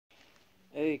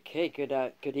Okay,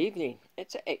 good evening.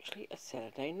 It's actually a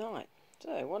Saturday night.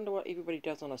 So I wonder what everybody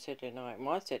does on a Saturday night.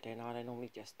 My Saturday night, I normally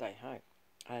just stay home.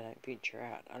 I don't venture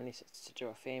out unless it's to do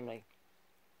a family.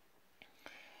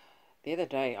 The other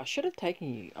day, I should have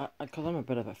taken you, because I'm a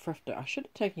bit of a thrifter. I should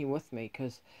have taken you with me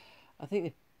because I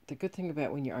think the good thing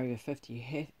about when you're over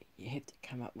 50, you have to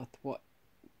come up with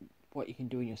what you can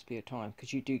do in your spare time,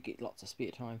 because you do get lots of spare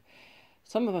time.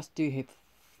 Some of us do have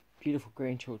beautiful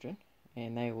grandchildren,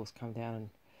 and they always come down and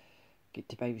get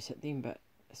to babysit them, but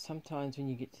sometimes when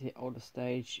you get to the older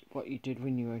stage, what you did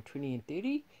when you were 20 and 30,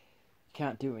 you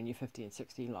can't do when you're 50 and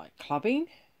 60, like clubbing,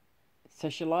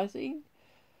 socialising.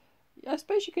 I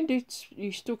suppose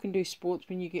you still can do sports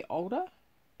when you get older,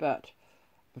 but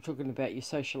I'm talking about your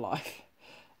social life.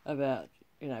 About,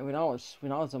 when I was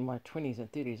in my 20s and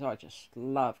 30s, I just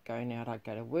loved going out. I'd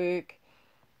go to work.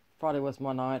 Friday was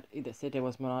my night, either Saturday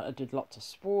was my night. I did lots of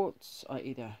sports. I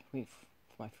either went for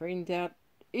my friends out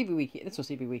every weekend. This was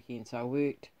every weekend, so I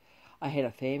worked. I had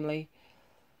a family,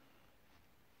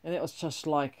 and that was just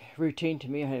like routine to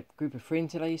me. I had a group of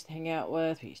friends that I used to hang out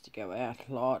with. We used to go out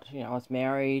a lot. I was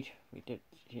married. We did,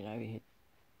 we had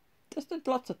just did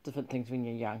lots of different things when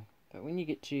you're young. But when you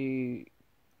get to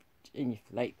in your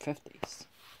late 50s,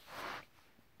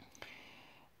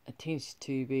 it tends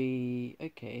to be,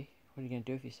 okay, what are you going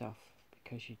to do with yourself?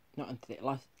 Because you're not into that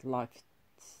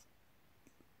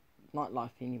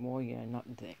nightlife anymore, not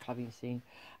into that clubbing scene.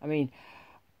 And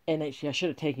actually I should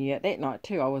have taken you out that night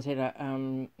too. I was at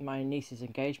my niece's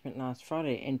engagement last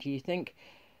Friday, and do you think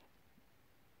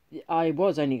I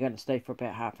was only going to stay for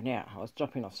about half an hour? I was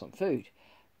dropping off some food.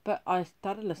 But I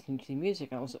started listening to the music,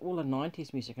 and it was all the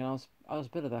 90s music, and I was a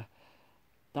bit of a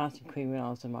dancing queen when I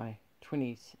was in my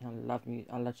 20s,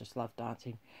 and just love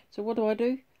dancing. So what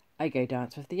do? I go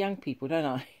dance with the young people, don't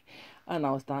I? And I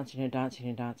was dancing and dancing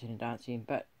and dancing and dancing,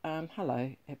 but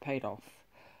hello, it paid off.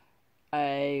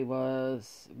 I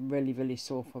was really, really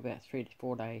sore for about 3 to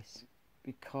 4 days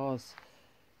because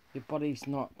your body's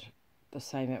not the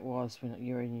same it was when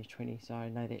you were in your 20s. So I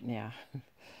know that now.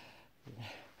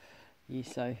 Yeah,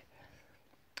 so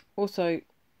also,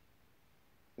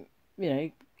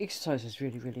 exercise is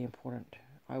really, really important.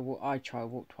 I try to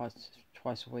walk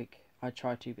twice a week. I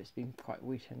try to, but it's been quite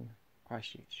wet in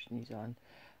Christchurch, New Zealand.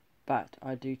 But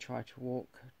I do try to walk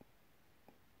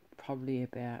probably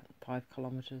about 5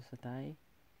 kilometres a day.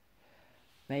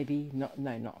 Maybe not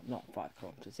 5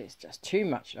 kilometres. That's just too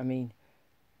much.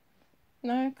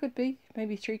 No, it could be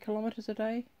maybe 3 kilometres a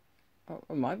day. Or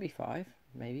it might be 5,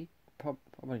 maybe.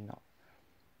 Probably not.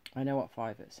 I know what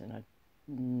 5 is, and I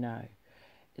know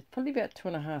it's probably about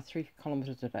 2.5, 3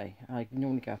 kilometres a day. I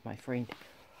normally go with my friend.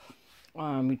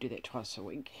 We do that twice a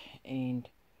week, and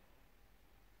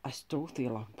I still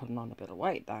feel I'm putting on a bit of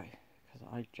weight though,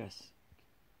 because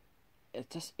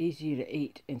it's just easier to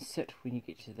eat and sit when you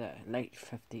get to the late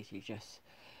 50s.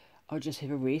 I'll just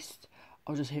have a rest.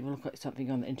 I'll just have a look at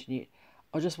something on the internet.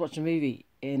 I'll just watch a movie,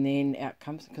 and then out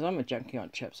comes, because I'm a junkie on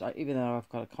chips. Even though I've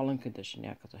got a colon condition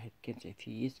now because I had cancer a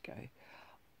few years ago,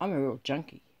 I'm a real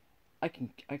junkie. I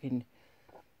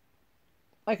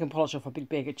can polish off a big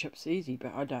bag of chips easy,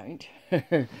 but I don't.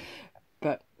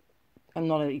 But I'm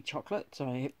not eating chocolate,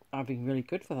 so I've been really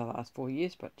good for the last 4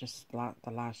 years. But just the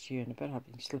last year and a bit, I've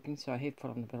been slipping, so I have put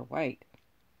on a bit of weight.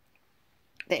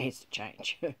 That has to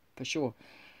change for sure.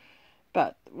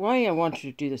 But why I wanted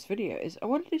to do this video is I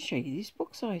wanted to show you these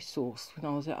books I sourced when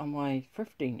I was out on my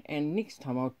thrifting, and next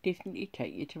time I'll definitely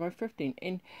take you to my thrifting.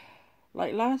 And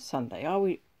like last Sunday,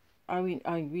 I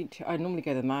normally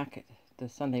go to the market, the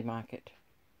Sunday market,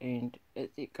 and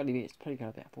it's probably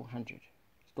got about 400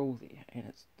 stalls there, and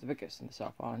it's the biggest in the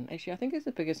South Island. Actually, I think it's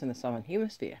the biggest in the Southern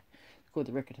Hemisphere. It's called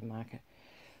the Riccarton Market.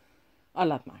 I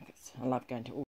love markets. I love going to all